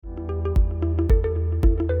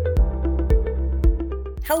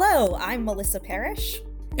Hello, I'm Melissa Parrish.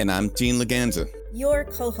 And I'm Gene Laganza. Your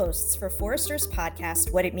co-hosts for Forrester's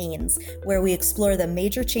podcast, What It Means, where we explore the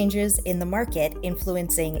major changes in the market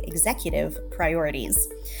influencing executive priorities.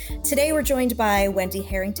 Today, we're joined by Wendy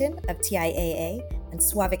Harrington of TIAA and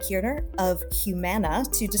Souvik Yerner of Humana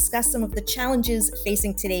to discuss some of the challenges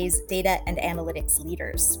facing today's data and analytics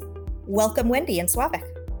leaders. Welcome, Wendy and Souvik.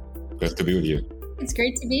 Glad to be with you. It's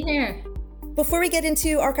great to be here. Before we get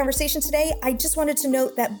into our conversation today, I just wanted to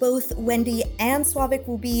note that both Wendy and Souvik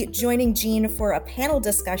will be joining Gene for a panel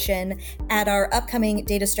discussion at our upcoming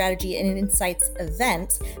Data Strategy and Insights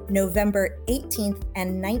event, November 18th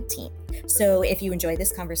and 19th. So if you enjoy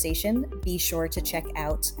this conversation, be sure to check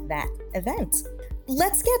out that event.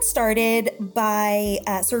 Let's get started by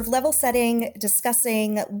sort of level setting,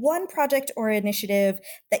 discussing one project or initiative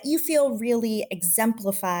that you feel really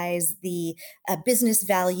exemplifies the business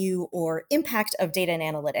value or impact of data and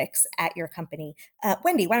analytics at your company.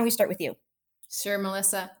 Wendy, why don't we start with you? Sure,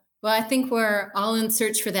 Melissa. Well, I think we're all in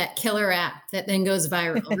search for that killer app that then goes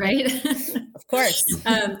viral, right? Of course.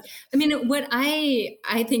 What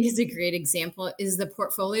I think is a great example is the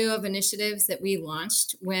portfolio of initiatives that we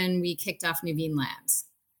launched when we kicked off Nuveen Labs.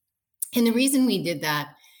 And the reason we did that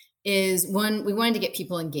is, one, we wanted to get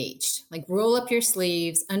people engaged, like roll up your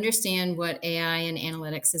sleeves, understand what AI and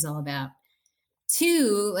analytics is all about.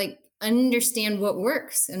 Two, like understand what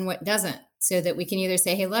works and what doesn't, so that we can either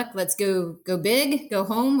say, hey, look, let's go big, go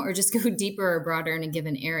home, or just go deeper or broader in a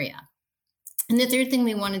given area. And the third thing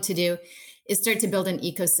we wanted to do is start to build an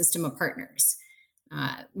ecosystem of partners.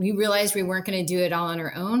 We realized we weren't going to do it all on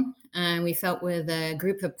our own. And we felt with a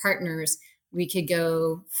group of partners, we could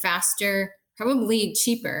go faster, probably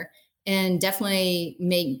cheaper, and definitely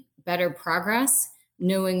make better progress,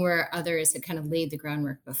 knowing where others had kind of laid the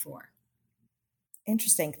groundwork before.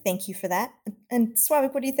 Interesting. Thank you for that. And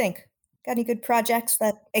Souvik, what do you think? Got any good projects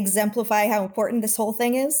that exemplify how important this whole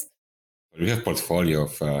thing is? We have a portfolio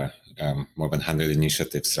of more than 100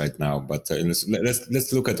 initiatives right now, but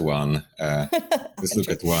let's look at one. Let's look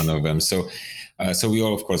at one of them. So we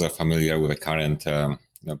all, of course, are familiar with the current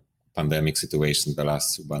pandemic situation the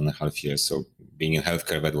last 1.5 years. So being in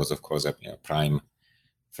healthcare, that was, of course, a prime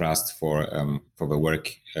thrust for the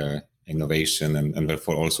work, innovation, and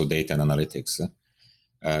therefore also data and analytics.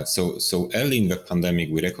 So early in the pandemic,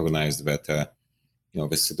 we recognized that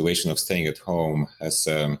the situation of staying at home has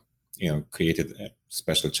created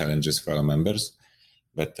special challenges for our members,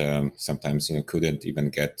 but sometimes couldn't even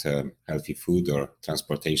get healthy food or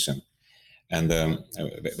transportation. And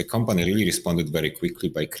the company really responded very quickly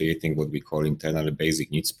by creating what we call internally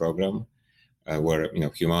Basic Needs Program, where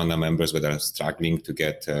Humana members that are struggling to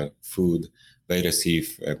get food, they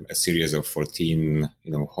receive a series of 14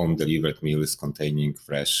 home delivered meals containing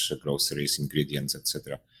fresh groceries, ingredients,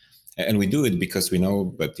 etc. And we do it because we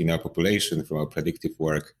know that in our population, from our predictive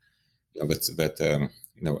work, that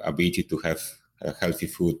ability to have healthy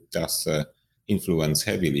food does influence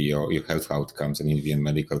heavily your health outcomes and even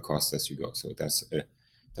medical costs as you go. So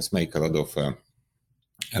that's make a lot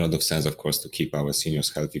of sense, of course, to keep our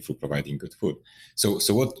seniors healthy through providing good food. So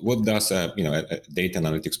what does a data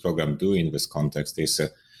analytics program do in this context is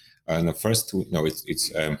first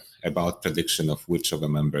it's about prediction of which of the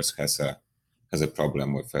members has a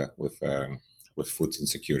problem with food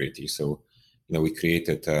insecurity. So we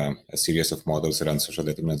created a series of models around social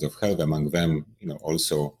determinants of health. Among them,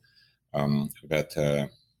 also that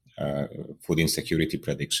food insecurity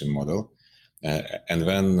prediction model. And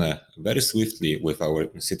then very swiftly, with our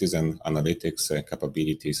citizen analytics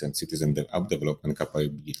capabilities and citizen app development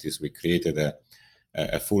capabilities, we created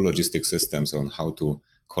a full logistic systems on how to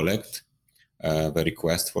collect the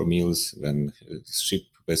request for meals, then ship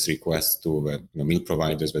this request to the meal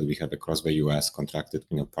providers that we have across the US, contracted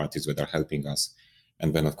parties that are helping us,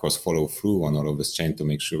 and then of course follow through on all of this chain to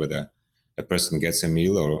make sure that a person gets a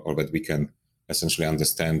meal, or that we can essentially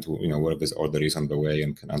understand where this order is on the way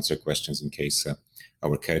and can answer questions in case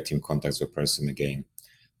our care team contacts the person again.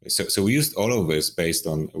 So we did all of this based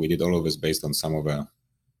on some of the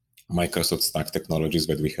Microsoft Stack technologies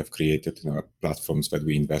that we have created, platforms that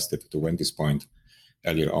we invested, to Wendy's point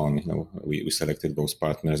earlier on. We selected those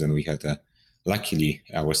partners, and we had luckily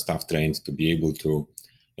our staff trained to be able to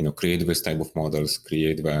create this type of models,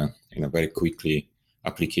 create very quickly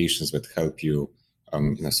applications that help you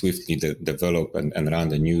swiftly develop and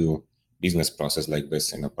run a new business process like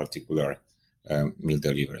this in a particular meal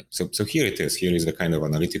delivery. So here it is. Here is the kind of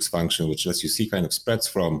analytics function which lets you see kind of spreads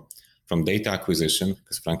from data acquisition,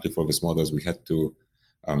 because frankly for these models we had to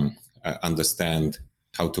understand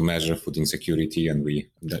how to measure food insecurity, and we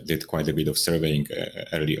did quite a bit of surveying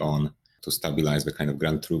early on to stabilize the kind of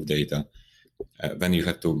ground truth data. then you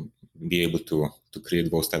have to be able to create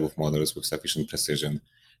those type of models with sufficient precision.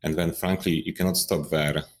 And then, frankly, you cannot stop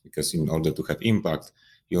there, because in order to have impact,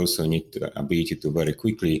 you also need the ability to very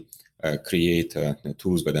quickly create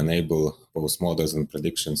tools that enable those models and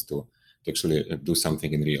predictions to actually do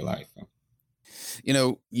something in real life. You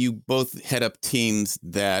know, you both head up teams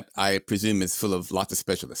that I presume is full of lots of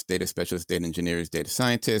specialists, data engineers, data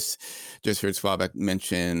scientists. Just heard Sławek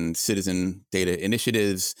mention citizen data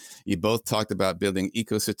initiatives. You both talked about building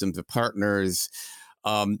ecosystems of partners.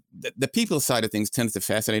 The people side of things tends to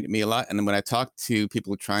fascinate me a lot. And when I talk to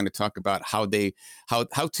people trying to talk about how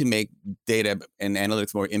to make data and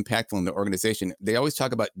analytics more impactful in the organization, they always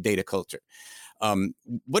talk about data culture.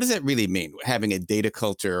 What does that really mean, having a data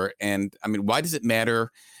culture? And I mean, why does it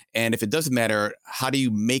matter? And if it doesn't matter, how do you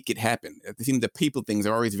make it happen? It seems the people things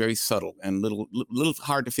are always very subtle and little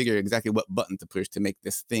hard to figure exactly what button to push to make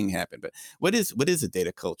this thing happen. But what is a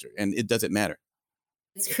data culture, and it doesn't matter?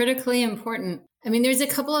 It's critically important. I mean, there's a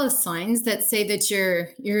couple of signs that say that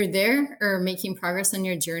you're there or making progress on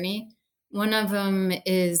your journey. One of them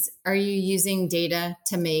is, are you using data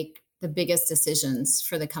to make the biggest decisions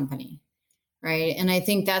for the company? Right. And I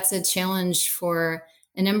think that's a challenge for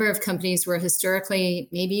a number of companies where historically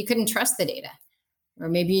maybe you couldn't trust the data, or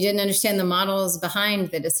maybe you didn't understand the models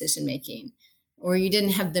behind the decision making, or you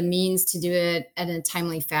didn't have the means to do it in a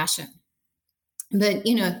timely fashion. But,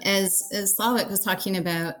 you know, as Sławek was talking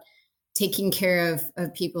about taking care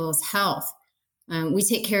of people's health, we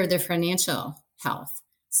take care of their financial health.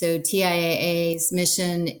 So TIAA's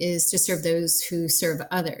mission is to serve those who serve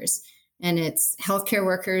others. And it's healthcare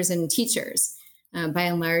workers and teachers, by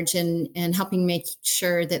and large, and helping make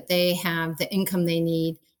sure that they have the income they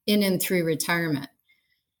need in and through retirement.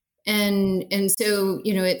 And so,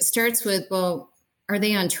 you know, it starts with, well, are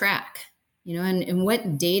they on track? You know, and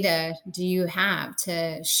what data do you have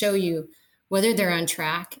to show you whether they're on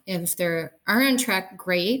track? If they are on track,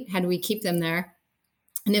 great. How do we keep them there?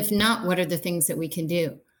 And if not, what are the things that we can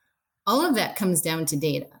do? All of that comes down to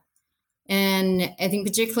data. And I think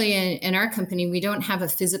particularly in our company, we don't have a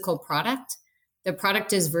physical product. The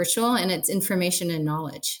product is virtual, and it's information and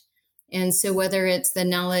knowledge. And so whether it's the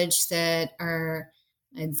knowledge that our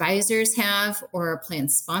advisors have or our plan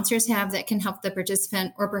sponsors have that can help the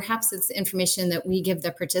participant, or perhaps it's the information that we give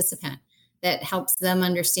the participant that helps them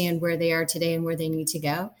understand where they are today and where they need to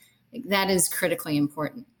go, that is critically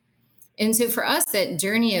important. And so for us, that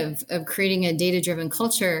journey of creating a data-driven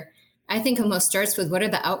culture, I think almost starts with, what are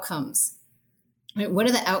the outcomes? What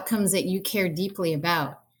are the outcomes that you care deeply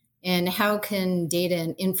about? And how can data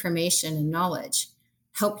and information and knowledge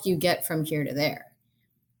help you get from here to there?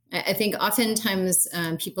 I think oftentimes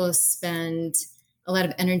people spend a lot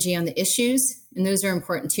of energy on the issues, and those are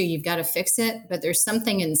important too. You've got to fix it, but there's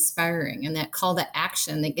something inspiring and that call to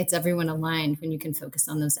action that gets everyone aligned when you can focus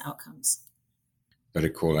on those outcomes. Very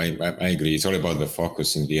cool. I agree. It's all about the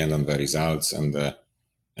focus in the end on the results, and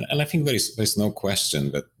I think there's no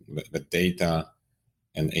question that the data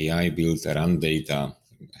and AI built around data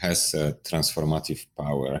has a transformative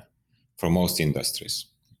power for most industries.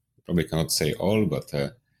 Probably cannot say all, but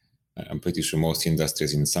I'm pretty sure most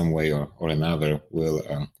industries in some way or another will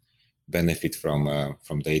benefit from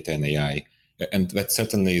data and AI. And that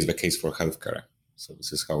certainly is the case for healthcare. So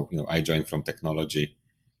this is how, I joined from technology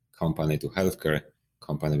company to healthcare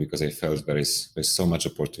company, because I felt there's so much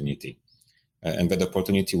opportunity. And that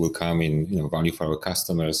opportunity will come in value for our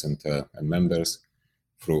customers and members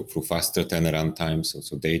through faster turnaround times.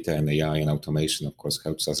 So data and AI and automation, of course,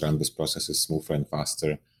 helps us run these processes smoother and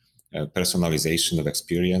faster. Personalization of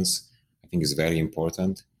experience, I think, is very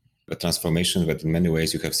important. The transformation that in many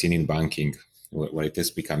ways you have seen in banking, where it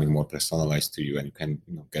is becoming more personalized to you, and you can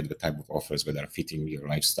get the type of offers that are fitting your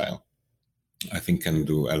lifestyle, I think can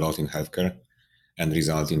do a lot in healthcare and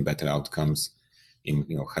result in better outcomes, in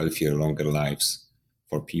healthier, longer lives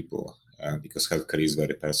for people, because healthcare is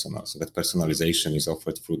very personal. So that personalization is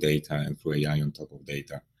offered through data and through AI on top of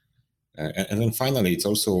data. And then finally, it's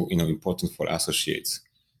also important for associates.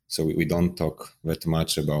 So we don't talk that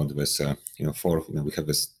much about this. We have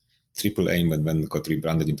this triple aim, and then got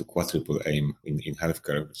rebranded into quadruple aim in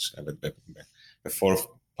healthcare. Which the fourth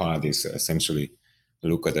part is essentially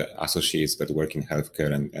look at the associates that work in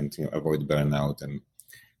healthcare and avoid burnout,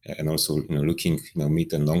 and also looking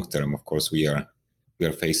mid and long term. Of course, we are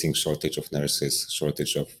facing shortage of nurses,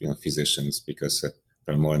 shortage of physicians, because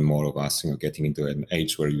there are more and more of us getting into an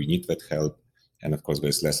age where we need that help. And of course,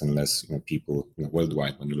 there's less and less people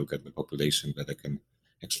worldwide when you look at the population that can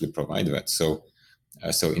actually provide that. So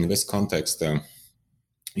in this context,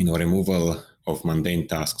 removal of mundane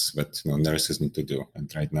tasks that nurses need to do.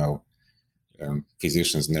 And right now,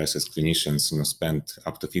 physicians, nurses, clinicians, spend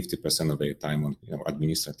up to 50% of their time on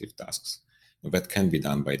administrative tasks. That can be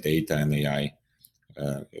done by data and AI.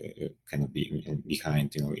 Kind of be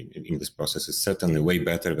behind, in this process is certainly way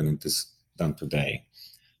better than it is done today.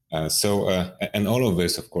 And all of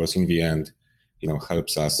this, of course, in the end,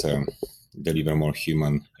 helps us deliver more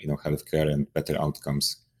human, healthcare and better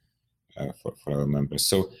outcomes for our members.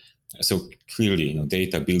 So clearly,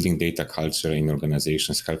 building data culture in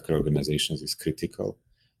organizations, healthcare organizations, is critical.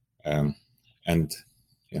 And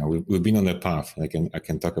we've been on a path. I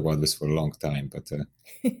can talk about this for a long time, but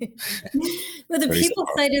well, the people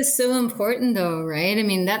side is so important, though, right? I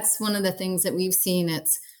mean, that's one of the things that we've seen.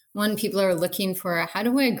 It's one, people are looking for, how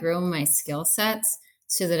do I grow my skill sets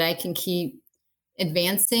so that I can keep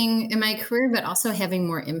advancing in my career, but also having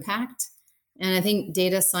more impact? And I think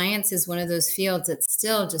data science is one of those fields that's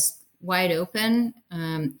still just wide open.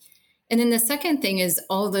 And then the second thing is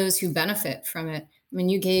all those who benefit from it. I mean,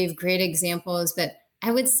 you gave great examples, but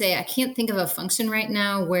I would say I can't think of a function right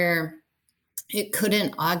now where it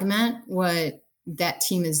couldn't augment what that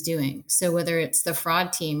team is doing. So whether it's the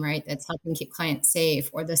fraud team, right, that's helping keep clients safe,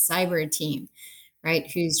 or the cyber team, right,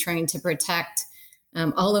 who's trying to protect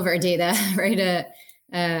all of our data, right,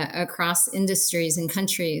 across industries and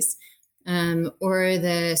countries, or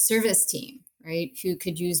the service team, right, who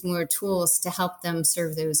could use more tools to help them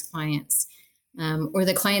serve those clients, or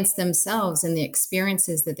the clients themselves and the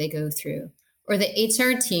experiences that they go through, or the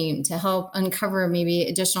HR team to help uncover maybe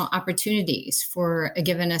additional opportunities for a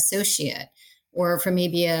given associate, or for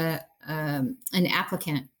maybe an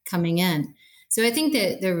applicant coming in. So I think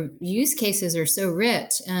that the use cases are so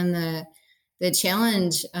rich, and the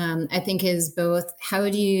challenge, I think, is both how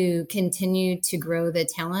do you continue to grow the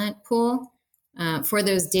talent pool for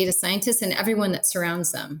those data scientists and everyone that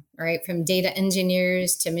surrounds them, right? From data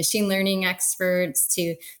engineers to machine learning experts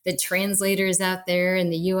to the translators out there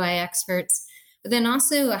and the UI experts. But then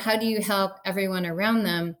also, how do you help everyone around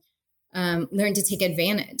them learn to take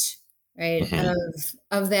advantage, right,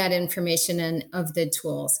 of that information and of the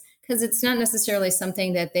tools? Because it's not necessarily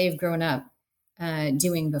something that they've grown up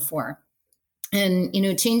doing before. And,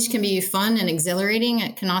 change can be fun and exhilarating.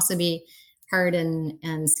 It can also be hard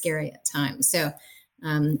and scary at times. So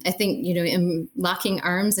I think, in locking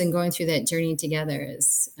arms and going through that journey together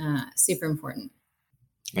is super important.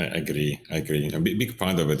 I agree. A big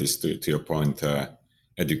part of it is, to your point,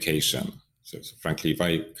 education. So frankly, if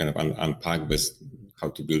I kind of unpack this,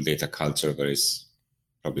 how to build data culture, there is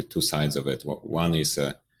probably two sides of it. One is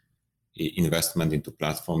investment into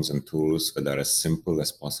platforms and tools that are as simple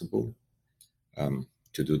as possible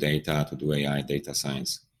to do data, to do AI, data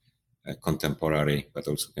science, contemporary, but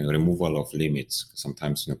also removal of limits.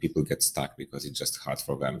 Sometimes people get stuck because it's just hard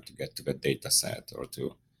for them to get to the data set, or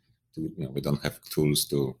to we don't have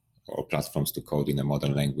tools or platforms to code in a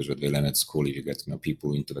modern language that they learn at school. If you get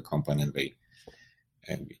people into the company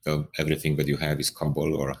and everything that you have is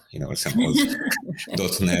COBOL or some old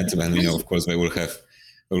 .NET, then of course they will have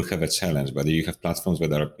a challenge. But you have platforms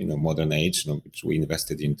that are modern age, which we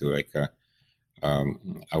invested into, like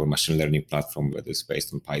our machine learning platform that is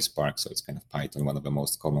based on PySpark, so it's kind of Python, one of the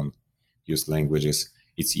most common used languages.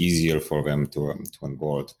 It's easier for them to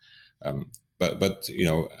onboard. But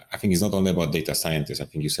I think it's not only about data scientists. I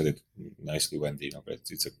think you said it nicely, Wendy. But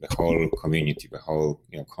it's the whole community, the whole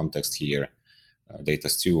context here, data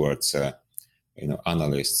stewards,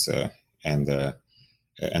 analysts, and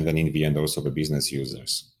then in the end also the business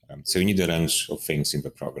users. So you need a range of things in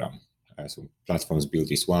the program. So platforms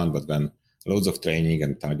build is one, but then loads of training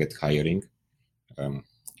and target hiring.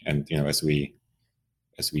 And as we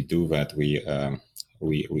do that,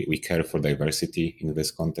 we care for diversity in this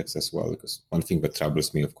context as well. Because one thing that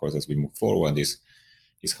troubles me, of course, as we move forward is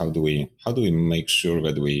how do we make sure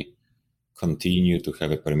that we continue to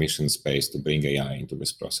have a permission space to bring AI into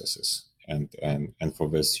these processes, and for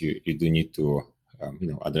this you do need to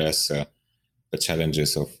address the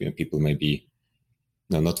challenges of people maybe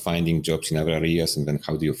not finding jobs in other areas, and then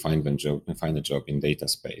how do you find a job in data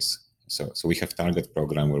space. So we have target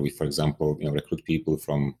program where we, for example, recruit people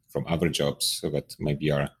from other jobs so that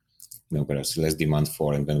maybe are there's less demand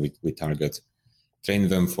for, and then we train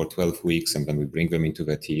them for 12 weeks, and then we bring them into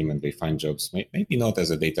the team and they find jobs, maybe not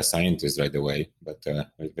as a data scientist right away, but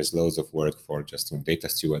there's loads of work for just data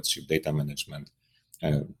stewardship, data management,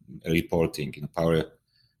 reporting, Power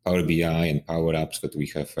BI and Power Apps that we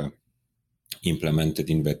have implemented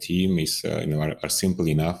in the team is are simple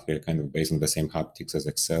enough. They're kind of based on the same haptics as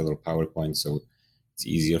Excel or PowerPoint, so it's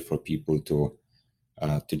easier for people to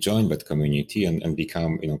join that community and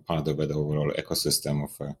become part of the overall ecosystem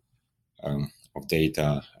of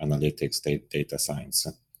data analytics, data science.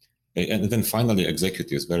 And then finally,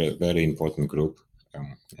 executives, very, very important group.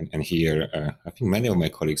 And here, I think many of my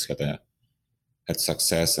colleagues had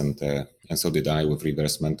success, and so did I, with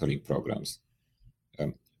reverse mentoring programs.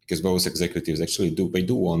 Because those executives actually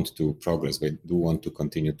do want to progress. They do want to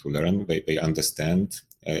continue to learn. They understand,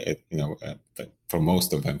 for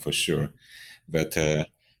most of them for sure, that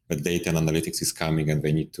data and analytics is coming, and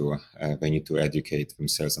they need to educate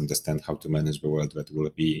themselves, understand how to manage the world that will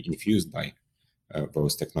be infused by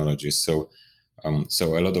those technologies. So a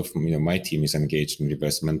lot of my team is engaged in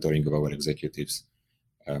reverse mentoring of our executives.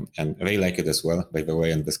 And they like it as well, by the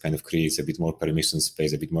way, and this kind of creates a bit more permission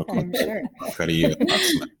space, a bit more career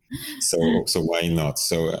attachment. So why not?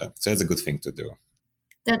 So that's a good thing to do.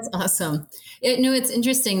 That's awesome. It's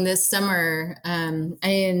interesting. This summer, I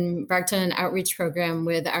embarked on an outreach program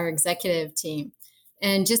with our executive team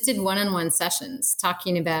and just did one-on-one sessions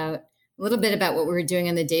talking about a little bit about what we were doing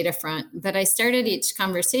on the data front. But I started each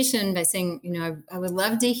conversation by saying, I would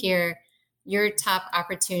love to hear your top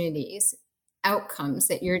opportunities, outcomes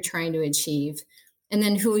that you're trying to achieve, and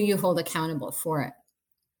then who you hold accountable for it.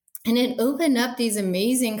 And it opened up these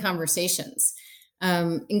amazing conversations,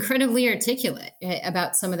 incredibly articulate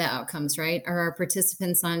about some of the outcomes, right? Are our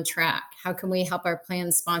participants on track? How can we help our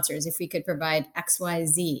plan sponsors if we could provide X, Y,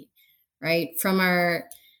 Z, right? From our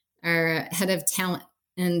head of talent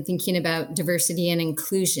and thinking about diversity and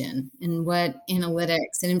inclusion and what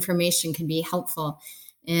analytics and information can be helpful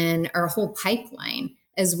in our whole pipeline,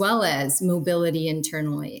 as well as mobility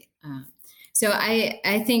internally. So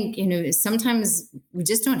I think, sometimes we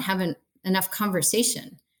just don't have enough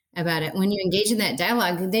conversation about it. When you engage in that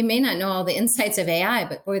dialogue, they may not know all the insights of AI,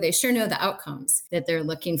 but boy, they sure know the outcomes that they're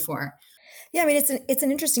looking for. Yeah, I mean, it's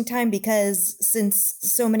an interesting time because since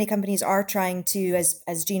so many companies are trying to,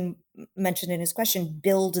 as Gene mentioned in his question,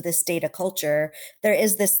 build this data culture, there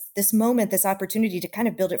is this moment, this opportunity to kind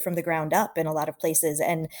of build it from the ground up in a lot of places.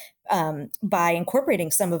 And by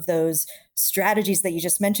incorporating some of those strategies that you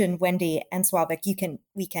just mentioned, Wendy and Souvik,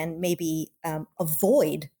 we can maybe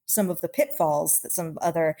avoid some of the pitfalls that some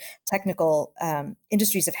other technical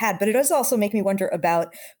industries have had. But it does also make me wonder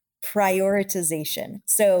about prioritization.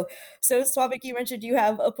 So Souvik, you mentioned you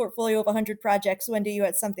have a portfolio of 100 projects. Wendy, you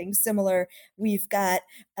had something similar. We've got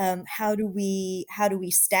how do we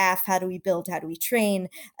staff? How do we build? How do we train?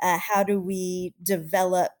 How do we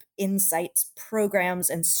develop insights,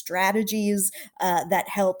 programs, and strategies that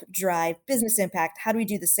help drive business impact? How do we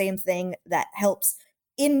do the same thing that helps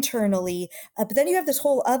internally? But then you have this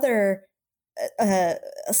whole other a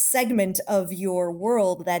segment of your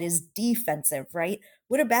world that is defensive, right?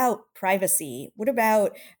 What about privacy? What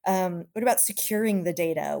about securing the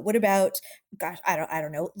data? What about, gosh, I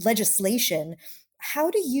don't know, legislation?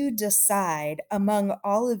 How do you decide among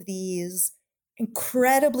all of these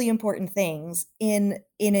incredibly important things in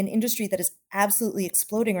an industry that is absolutely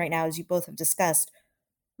exploding right now, as you both have discussed?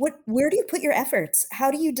 Where do you put your efforts?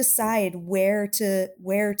 How do you decide where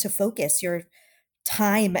to focus your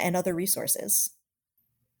time and other resources?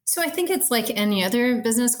 So I think it's like any other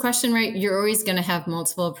business question, right? You're always going to have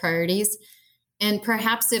multiple priorities. And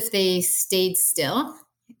perhaps if they stayed still,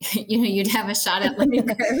 you'd have a shot at letting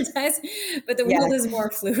prioritize, but the world is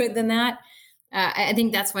more fluid than that. I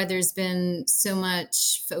think that's why there's been so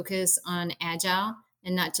much focus on agile,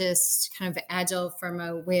 and not just kind of agile from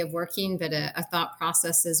a way of working, but a thought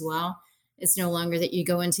process as well. It's no longer that you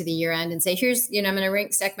go into the year end and say, here's, I'm going to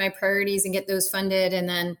rank stack my priorities and get those funded. And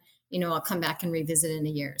then, I'll come back and revisit in a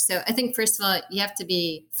year. So I think, first of all, you have to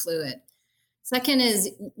be fluid. Second is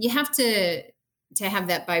you have to have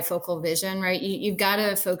that bifocal vision, right? You've got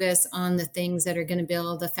to focus on the things that are going to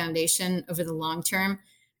build a foundation over the long term,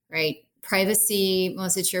 right? Privacy,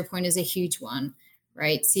 Melissa, to your point, is a huge one,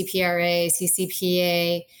 right? CPRA,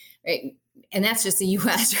 CCPA, right? And that's just the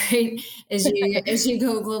US, right? As you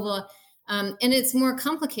go global. And it's more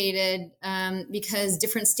complicated because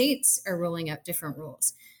different states are rolling out different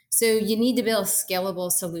rules. So you need to build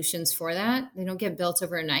scalable solutions for that. They don't get built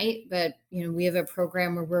overnight, but we have a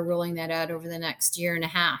program where we're rolling that out over the next year and a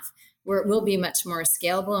half, where it will be much more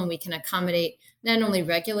scalable and we can accommodate not only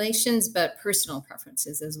regulations, but personal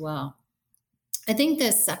preferences as well. I think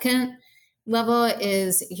the second level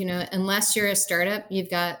is, unless you're a startup, you've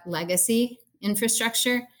got legacy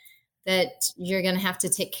infrastructure that you're going to have to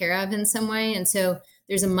take care of in some way. And so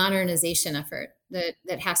there's a modernization effort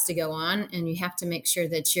that has to go on, and you have to make sure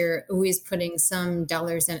that you're always putting some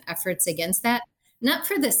dollars and efforts against that, not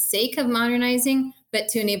for the sake of modernizing, but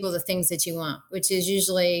to enable the things that you want, which is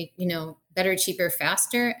usually, better, cheaper,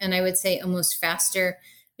 faster. And I would say almost faster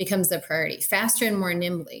becomes the priority, faster and more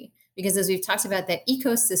nimbly, because as we've talked about, that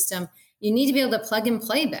ecosystem you need to be able to plug and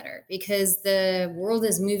play better because the world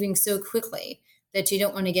is moving so quickly that you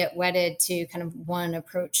don't want to get wedded to kind of one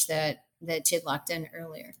approach that you'd locked in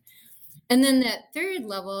earlier. And then that third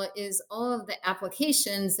level is all of the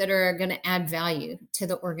applications that are going to add value to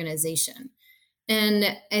the organization. And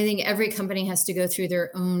I think every company has to go through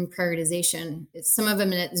their own prioritization. Some of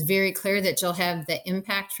them, it's very clear that you'll have the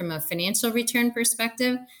impact from a financial return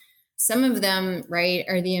perspective. Some of them, right,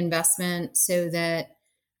 are the investment so that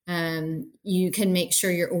you can make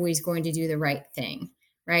sure you're always going to do the right thing,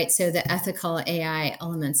 right? So the ethical AI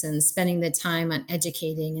elements and spending the time on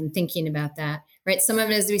educating and thinking about that, right? Some of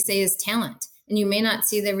it, as we say, is talent. And you may not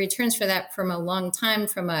see the returns for that from a long time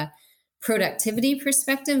from a productivity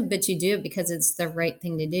perspective, but you do it because it's the right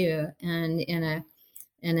thing to do. And in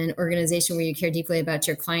an organization where you care deeply about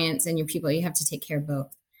your clients and your people, you have to take care of both.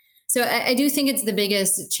 So I do think it's the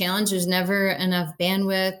biggest challenge. There's never enough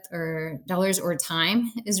bandwidth or dollars or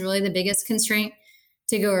time is really the biggest constraint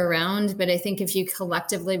to go around. But I think if you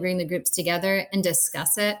collectively bring the groups together and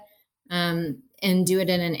discuss it and do it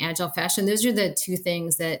in an agile fashion, those are the two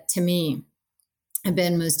things that to me have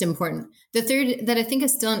been most important. The third that I think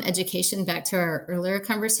is still in education, back to our earlier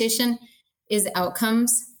conversation, is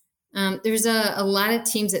outcomes. There's a lot of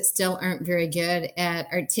teams that still aren't very good at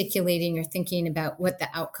articulating or thinking about what the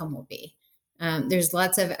outcome will be. There's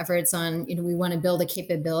lots of efforts on, we want to build a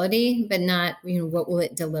capability, but not, what will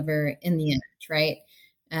it deliver in the end, right?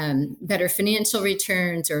 Better financial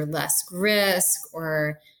returns or less risk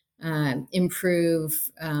or improve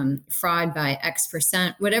fraud by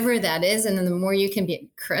X%, whatever that is. And then the more you can be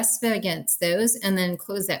crisp against those and then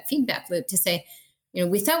close that feedback loop to say,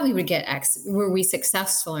 we thought we would get X. Were we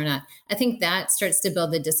successful or not? I think that starts to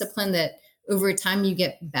build the discipline that over time you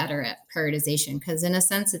get better at prioritization because in a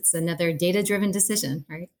sense, it's another data-driven decision,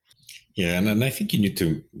 right? Yeah, and I think you need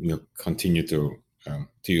to continue to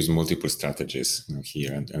use multiple strategies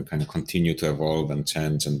here and kind of continue to evolve and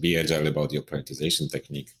change and be agile about your prioritization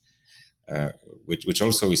technique, which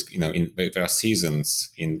also is, there are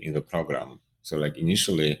seasons in the program. So like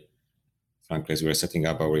initially, frankly, as we were setting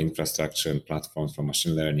up our infrastructure and platforms for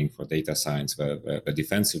machine learning, for data science, the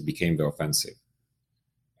defensive became the offensive.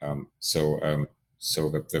 So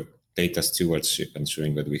the data stewardship,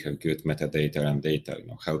 ensuring that we have good metadata and data,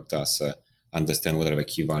 helped us understand what are the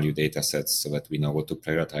key value data sets so that we know what to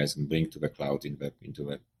prioritize and bring to the cloud into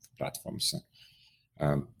the platforms.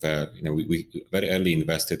 We very early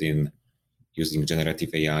invested in using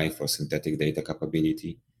generative AI for synthetic data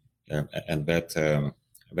capability, and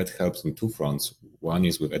that helps on two fronts. One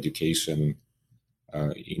is with education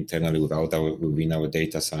internally within our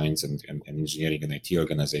data science and engineering and IT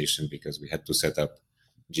organization, because we had to set up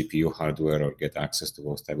GPU hardware or get access to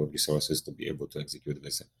those type of resources to be able to execute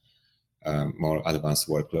this more advanced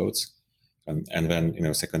workloads. And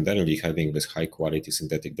then, secondarily, having this high quality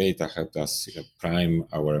synthetic data helped us prime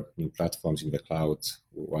our new platforms in the cloud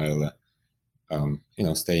while,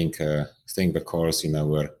 staying the course in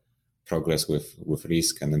our progress with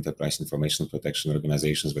risk and enterprise information protection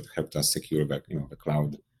organizations that helped us secure the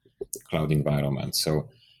cloud environment. So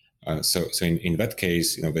in that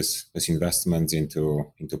case, this investments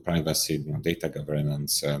into privacy, data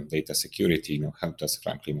governance, data security, helped us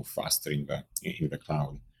frankly move faster in the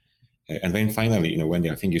cloud. And then finally, Wendy,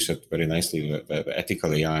 I think you said very nicely the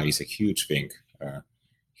ethical AI is a huge thing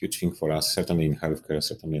for us, certainly in healthcare,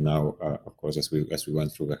 certainly now, of course, as we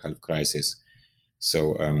went through the health crisis.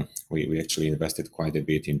 So we actually invested quite a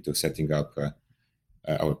bit into setting up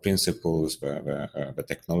our principles, the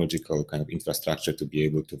technological kind of infrastructure to be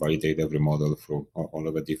able to validate every model through all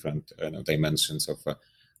of the different dimensions of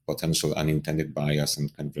potential unintended bias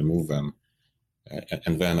and kind of remove them.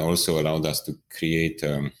 And then also allowed us to create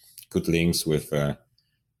good links with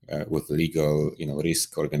legal,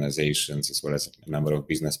 risk organizations, as well as a number of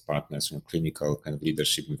business partners, clinical kind of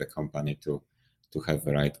leadership in the company to have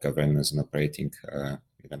the right governance and operating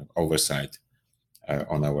kind of oversight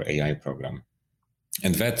on our AI program.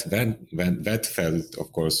 And that felt,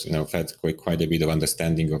 of course, felt quite a bit of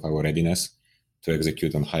understanding of our readiness to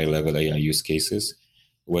execute on high-level AI use cases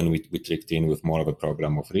when we clicked in with more of a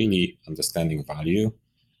program of really understanding value.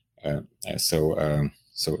 So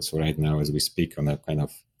right now, as we speak on a kind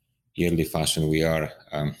of yearly fashion, we are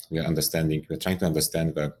trying to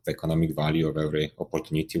understand the economic value of every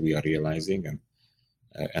opportunity we are realizing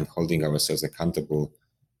and holding ourselves accountable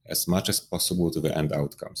as much as possible to the end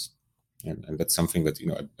outcomes. And that's something that,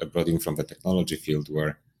 I brought in from the technology field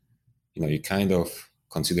where, you kind of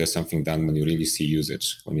consider something done when you really see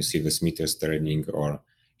usage, when you see the meters turning or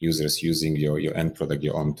users using your end product,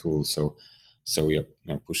 your own tool. So we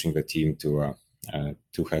are pushing the team to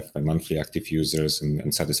to have monthly active users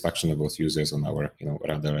and satisfaction of those users on our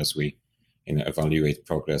radar as we evaluate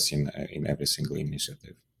progress in every single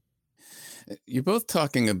initiative. You're both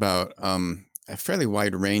talking about a fairly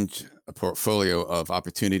wide range, a portfolio of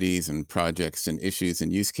opportunities and projects and issues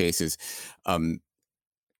and use cases.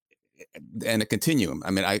 And a continuum. I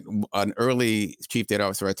mean, an early chief data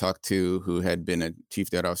officer I talked to who had been a chief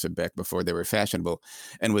data officer back before they were fashionable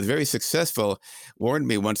and was very successful warned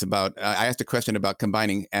me once about, I asked a question about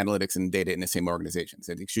combining analytics and data in the same organization.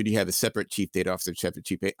 Said, should you have a separate chief data officer, separate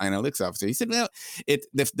chief analytics officer? He said, well,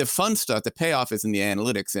 the fun stuff, the payoff is in the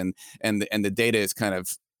analytics and the data is kind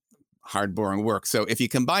of hard, boring work. So if you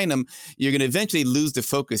combine them, you're going to eventually lose the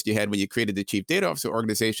focus you had when you created the chief data officer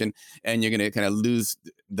organization, and you're going to kind of lose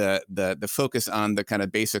the focus on the kind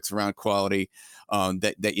of basics around quality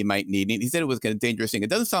that you might need. And he said it was kind of dangerous thing. It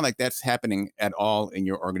doesn't sound like that's happening at all in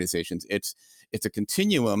your organizations. It's a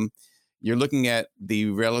continuum. You're looking at the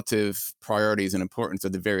relative priorities and importance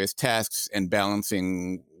of the various tasks and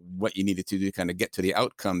balancing what you needed to do to kind of get to the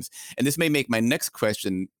outcomes. And this may make my next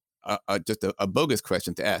question just a bogus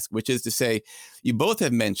question to ask, which is to say, you both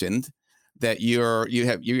have mentioned that you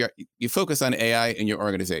focus on AI in your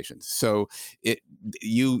organizations. So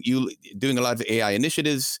you doing a lot of AI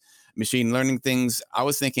initiatives, machine learning things. I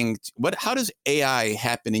was thinking, how does AI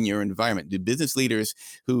happen in your environment? Do business leaders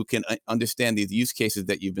who can understand these use cases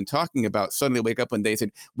that you've been talking about suddenly wake up one day and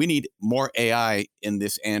say, we need more AI in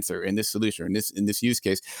this answer, in this solution, in this use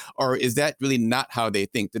case? Or is that really not how they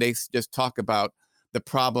think? Do they just talk about the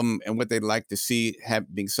problem and what they'd like to see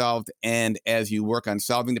being solved? And as you work on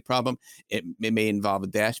solving the problem, it may involve a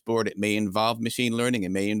dashboard, it may involve machine learning,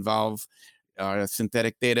 it may involve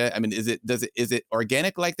synthetic data. I mean, is it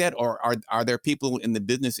organic like that, or are there people in the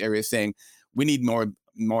business area saying we need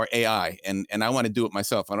more AI and I want to do it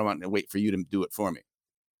myself? I don't want to wait for you to do it for me.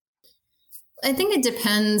 I think it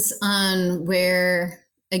depends on where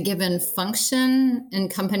a given function and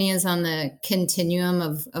company is on the continuum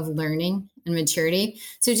of learning and maturity.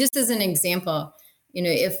 So just as an example,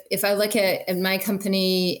 if I look at my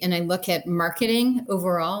company and I look at marketing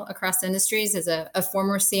overall across industries as a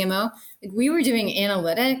former CMO, like we were doing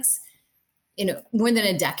analytics, more than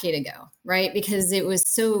a decade ago, right? Because it was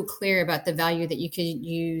so clear about the value that you could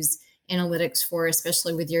use analytics for,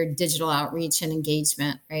 especially with your digital outreach and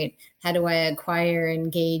engagement, right? How do I acquire,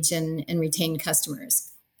 engage, and retain customers?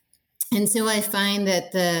 And so I find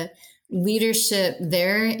that the leadership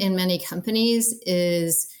there in many companies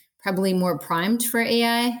is probably more primed for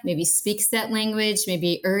AI, maybe speaks that language,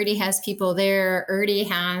 maybe already has people there, already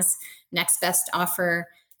has next best offer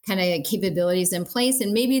kind of capabilities in place.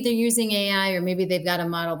 And maybe they're using AI, or maybe they've got a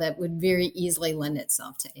model that would very easily lend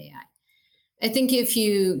itself to AI. I think if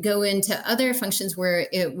you go into other functions where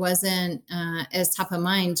it wasn't as top of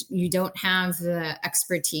mind, you don't have the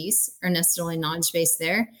expertise or necessarily knowledge base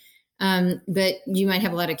there. But you might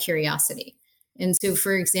have a lot of curiosity. And so,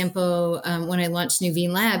 for example, when I launched Nuveen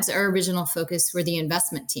Labs, our original focus were the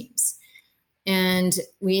investment teams. And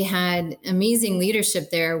we had amazing leadership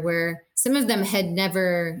there where some of them had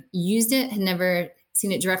never used it, had never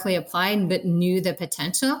seen it directly applied, but knew the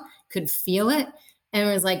potential, could feel it. And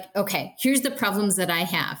it was like, okay, here's the problems that I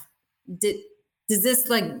have. Does this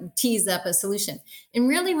tease up a solution? And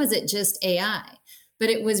really, was it just AI? But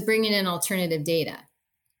it was bringing in alternative data.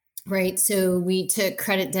 Right. So we took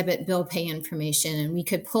credit, debit, bill pay information, and we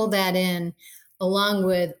could pull that in along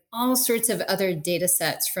with all sorts of other data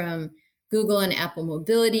sets from Google and Apple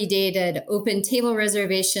mobility data to open table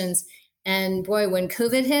reservations. And boy, when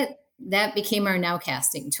COVID hit, that became our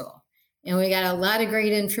nowcasting tool. And we got a lot of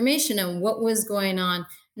great information on what was going on,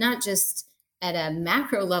 not just at a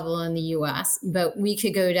macro level in the US, but we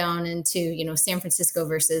could go down into, San Francisco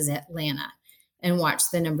versus Atlanta and watch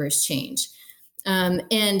the numbers change. And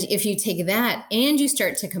if you take that and you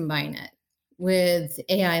start to combine it with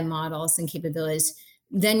AI models and capabilities,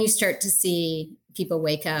 then you start to see people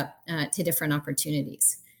wake up to different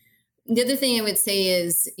opportunities. The other thing I would say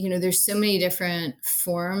is, there's so many different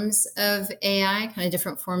forms of AI, kind of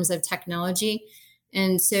different forms of technology.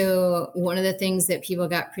 And so one of the things that people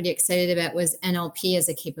got pretty excited about was NLP as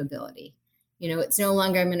a capability. It's no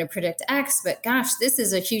longer I'm going to predict X, but gosh, this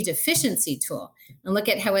is a huge efficiency tool. And look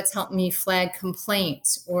at how it's helped me flag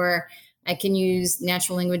complaints, or I can use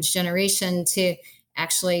natural language generation to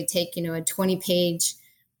actually take, a 20-page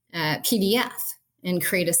PDF and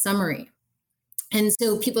create a summary. And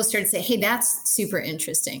so people start to say, hey, that's super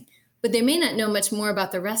interesting, but they may not know much more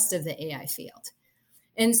about the rest of the AI field.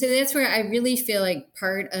 And so that's where I really feel like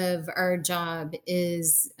part of our job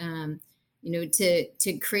is,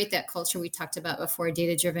 to create that culture we talked about before,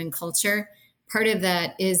 data-driven culture. part of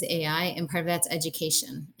that is AI, and part of that's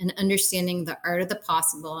education and understanding the art of the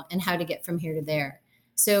possible and how to get from here to there.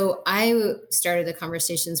 So I started the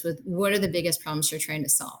conversations with, what are the biggest problems you're trying to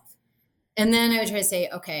solve? And then I would try to say,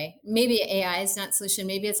 okay, maybe AI is not solution.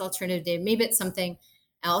 Maybe it's alternative data. Maybe it's something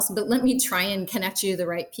else, but let me try and connect you to the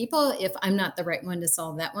right people if I'm not the right one to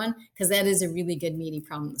solve that one, because that is a really good, meaty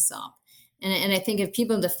problem to solve. And I think if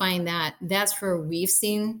people define that, that's where we've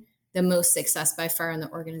seen the most success by far in the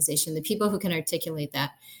organization, the people who can articulate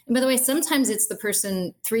that. And by the way, sometimes it's the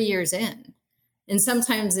person 3 years in, and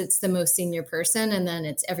sometimes it's the most senior person, and then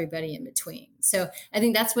it's everybody in between. So I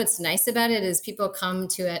think that's what's nice about it, is people come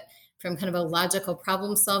to it from kind of a logical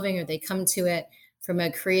problem solving, or they come to it from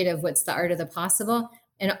a creative, what's the art of the possible?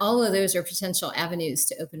 And all of those are potential avenues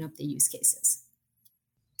to open up the use cases.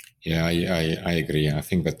 Yeah, I agree. I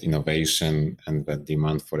think that innovation and the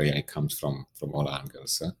demand for AI comes from all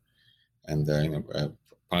angles. And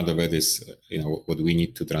part of it is what we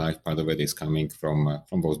need to drive. Part of it is coming from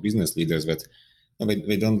both business leaders, but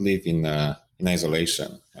they don't live in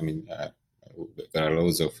isolation. I mean, there are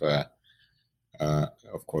loads of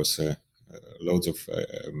course, loads of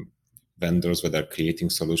vendors that are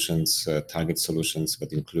creating solutions, target solutions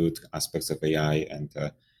that include aspects of AI,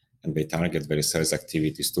 and they target their sales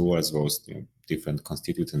activities towards those different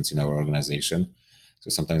constituents in our organization. So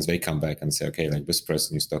sometimes they come back and say, okay, like this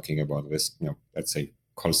person is talking about this, let's say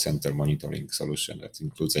call center monitoring solution that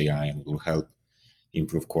includes AI and will help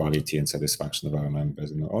improve quality and satisfaction of our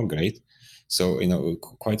members. All great. So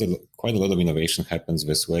quite a lot of innovation happens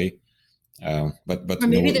this way. But or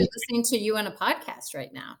maybe they're listening to you on a podcast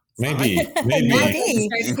right now. Maybe.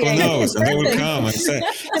 Who knows? And they will come and say,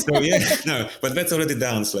 but that's already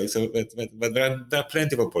done. But there are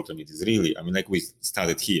plenty of opportunities, really. I mean, like we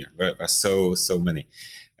started here, there are so many.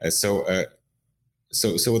 So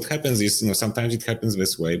what happens is, sometimes it happens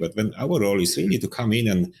this way, but then our role is really to come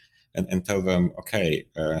in and tell them, okay,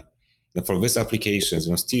 for this applications,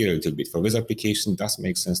 steer a little bit. For this application, it does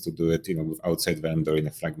make sense to do it, with outside vendor in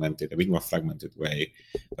a bit more fragmented way.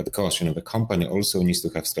 But of course, the company also needs to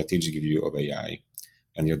have strategic view of AI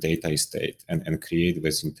and your data estate, and create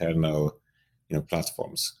this internal,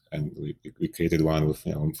 platforms. And we created one with,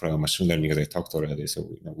 for machine learning, as I talked already. So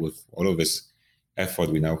with all of this effort,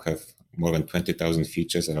 we now have more than 20,000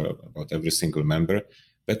 features about every single member.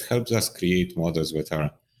 That helps us create models that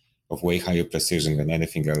are of way higher precision than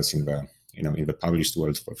anything else in the published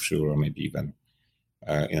world, for sure, or maybe even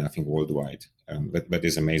I think worldwide. That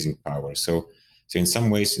is amazing power. So in some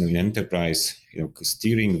ways, in enterprise,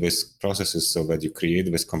 steering these processes so that you create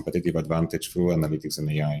this competitive advantage through analytics and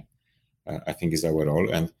AI, I think is our role.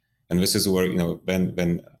 And this is where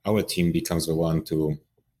when our team becomes the one to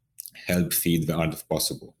help feed the art of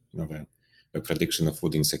possible. The prediction of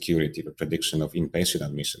food insecurity, the prediction of inpatient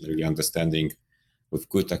admission, really understanding with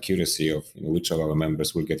good accuracy of which of our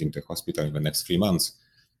members will get into hospital in the next 3 months.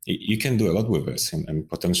 You can do a lot with this and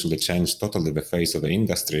potentially change totally the face of the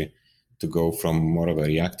industry to go from more of a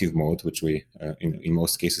reactive mode, which we in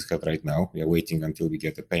most cases have right now. We are waiting until we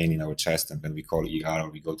get a pain in our chest and then we call ER or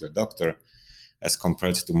we go to a doctor, as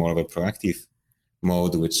compared to more of a proactive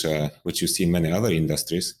mode, which you see in many other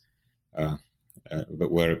industries,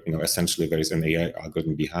 but where essentially there is an AI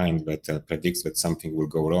algorithm behind that predicts that something will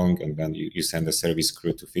go wrong, and then you send a service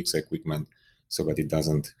crew to fix equipment so that it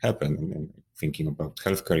doesn't happen. And thinking about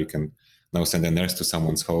healthcare, you can now send a nurse to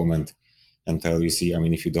someone's home and tell, if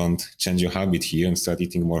you don't change your habit here and start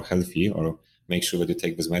eating more healthy, or make sure that you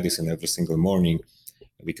take this medicine every single morning,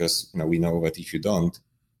 because we know that if you don't,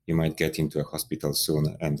 you might get into a hospital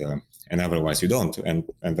soon, and otherwise you don't, and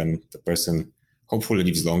then the person hopefully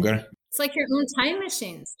lives longer. It's like your own time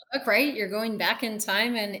machines. Look, right? You're going back in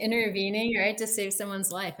time and intervening, right, to save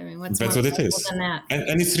someone's life. I mean, that's what it is. Than that?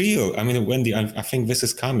 And it's real. I mean, Wendy, I think this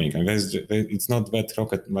is coming, and it's not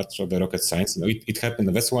that much of the rocket science. It happened.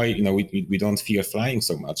 That's why we don't fear flying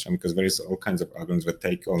so much, because there is all kinds of algorithms that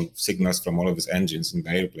take on signals from all of these engines in the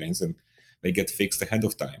airplanes, and they get fixed ahead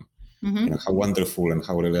of time. Mm-hmm. How wonderful and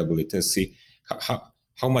how reliable it is. See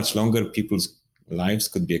how much longer people's lives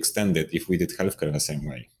could be extended if we did healthcare the same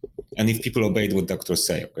way, and if people obeyed what doctors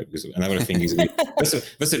say. Okay, because another thing is that's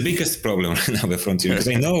the biggest problem right now, the frontier, because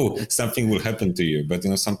I know something will happen to you, but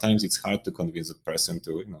sometimes it's hard to convince a person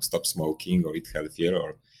to stop smoking or eat healthier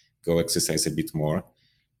or go exercise a bit more.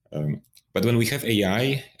 But when we have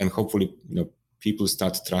AI and hopefully people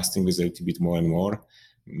start trusting this a little bit more and more,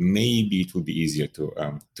 maybe it will be easier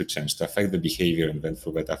to change, to affect the behavior, and then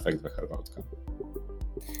through that affect the health outcome.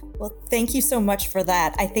 Well, thank you so much for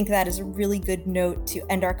that. I think that is a really good note to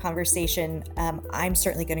end our conversation. I'm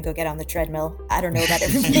certainly going to go get on the treadmill. I don't know about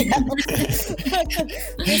everybody else.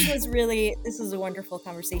 This was a wonderful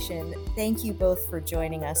conversation. Thank you both for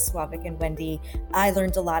joining us, Souvik and Wendy. I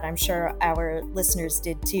learned a lot. I'm sure our listeners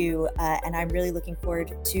did too. And I'm really looking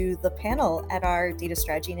forward to the panel at our Data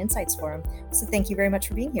Strategy and Insights Forum. So thank you very much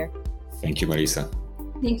for being here. Thank you, Marisa.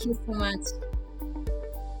 Thank you so much.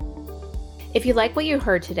 If you like what you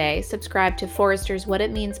heard today, subscribe to Forrester's What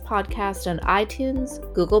It Means podcast on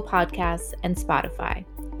iTunes, Google Podcasts, and Spotify,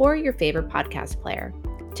 or your favorite podcast player.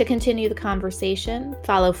 To continue the conversation,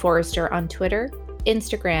 follow Forrester on Twitter,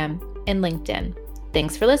 Instagram, and LinkedIn.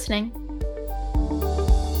 Thanks for listening.